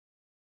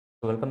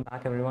So welcome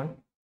back everyone.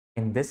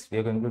 In this, we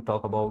are going to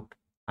talk about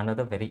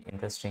another very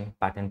interesting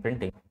pattern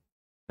printing,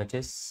 which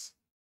is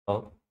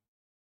a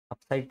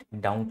upside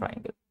down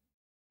triangle.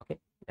 Okay,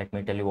 let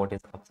me tell you what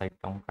is upside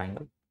down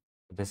triangle.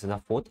 This is a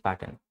fourth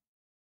pattern,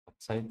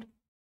 upside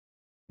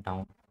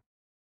down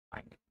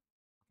triangle.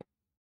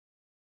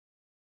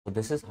 So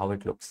this is how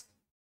it looks.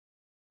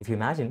 If you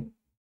imagine,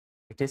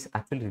 it is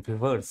actually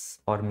reverse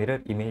or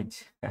mirror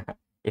image.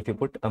 If you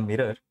put a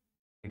mirror,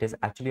 it is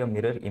actually a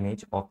mirror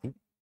image of the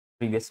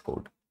previous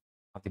code,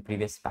 of the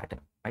previous pattern,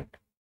 right?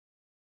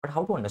 But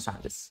how to understand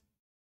this?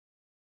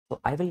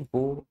 So I will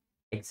go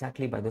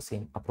exactly by the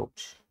same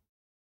approach.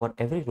 For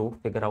every row,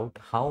 figure out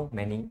how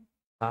many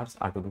stars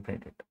are to be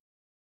printed.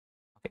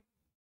 Okay.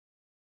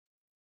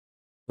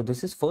 So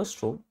this is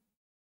first row,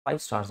 5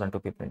 stars are to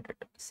be printed.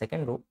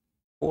 Second row,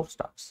 4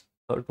 stars.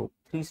 Third row,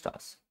 3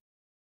 stars.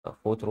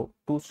 Fourth row,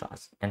 2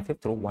 stars. And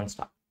fifth row, 1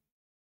 star.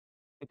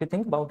 If you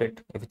think about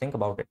it,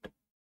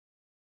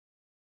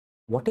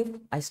 what if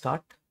I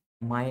start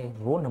my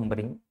row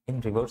numbering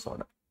in reverse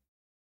order?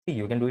 See,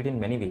 you can do it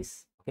in many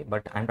ways. Okay,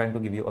 but I'm trying to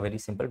give you a very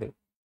simple way.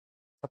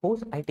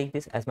 Suppose I take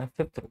this as my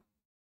fifth row.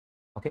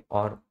 Okay,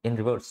 or in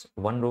reverse,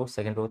 one row,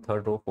 second row,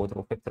 third row, fourth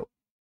row, fifth row.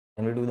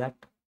 Can we do that?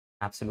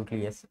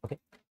 Absolutely yes. Okay,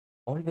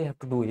 all we have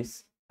to do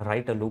is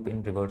write a loop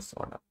in reverse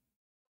order.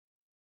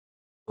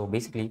 So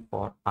basically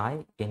for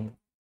I in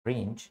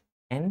range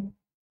n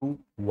to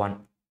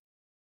 1,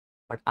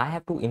 but I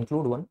have to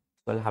include 1,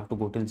 so I'll have to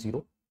go till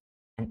 0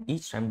 and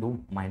each time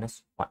do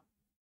 -1,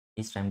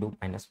 each time do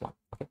 -1.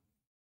 Okay,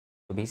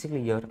 so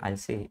basically here I'll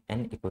say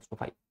n equals to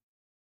 5.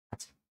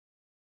 That's it.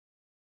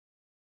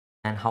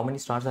 And how many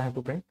stars I have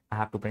to print? I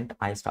have to print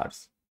I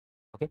stars.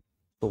 Okay,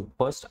 so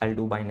first I'll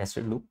do by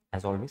nested loop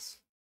as always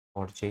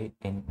for j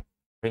in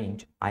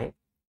range I.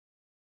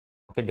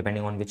 Okay,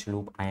 depending on which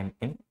loop I am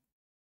in,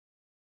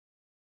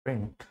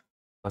 print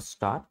a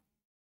star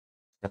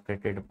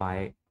separated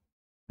by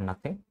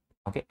nothing.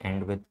 Okay,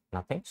 end with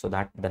nothing so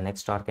that the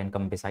next star can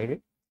come beside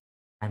it.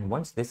 And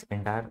once this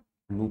entire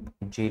loop,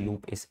 j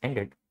loop, is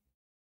ended,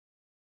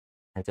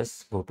 I'll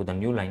just go to the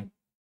new line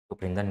to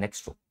print the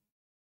next row.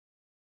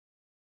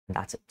 And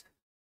that's it.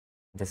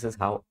 This is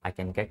how I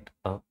can get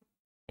a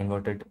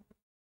inverted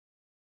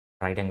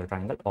right angle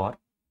triangle or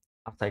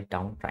upside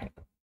down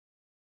triangle.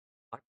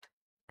 But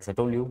as I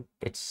told you,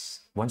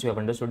 it's once you have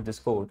understood this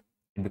code,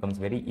 it becomes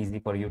very easy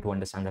for you to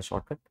understand the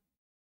shortcut,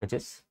 which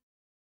is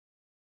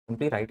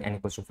simply write n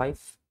equals to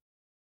 5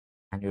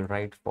 and you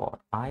write for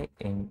I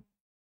in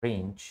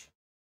range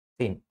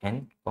same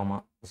n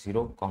comma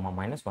 0 comma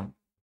 -1,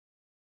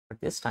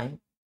 but this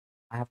time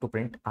I have to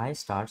print I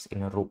stars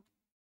in a row.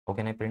 How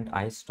can I print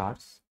I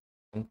stars?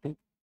 Simply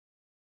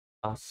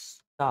a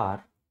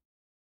star,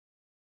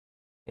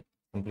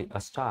 simply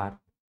a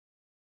star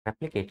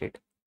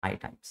replicated I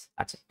times.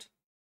 That's it,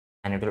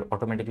 and it will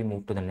automatically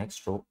move to the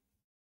next row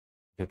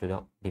due to the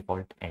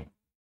default end.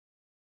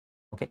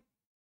 Okay,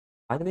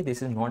 by the way,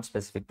 this is not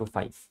specific to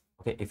 5.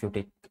 Okay, if you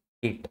take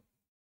 8,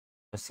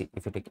 let's see,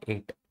 if you take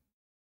 8,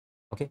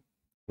 okay,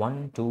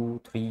 1 2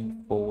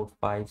 3 4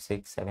 5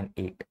 6 7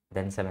 8,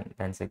 then 7,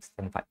 then 6,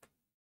 then 5.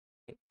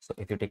 Okay, so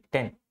if you take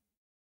 10,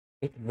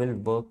 it will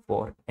work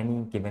for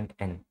any given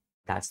n.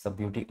 That's the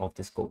beauty of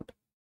this code.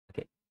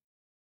 Okay,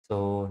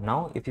 so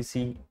now if you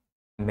see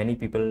many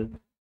people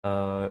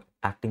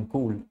acting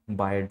cool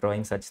by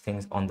drawing such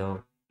things on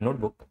the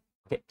notebook,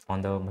 okay,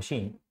 on the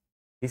machine,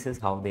 this is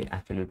how they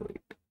actually do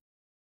it.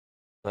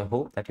 So I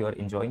hope that you are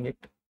enjoying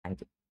it.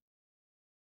 Thank you.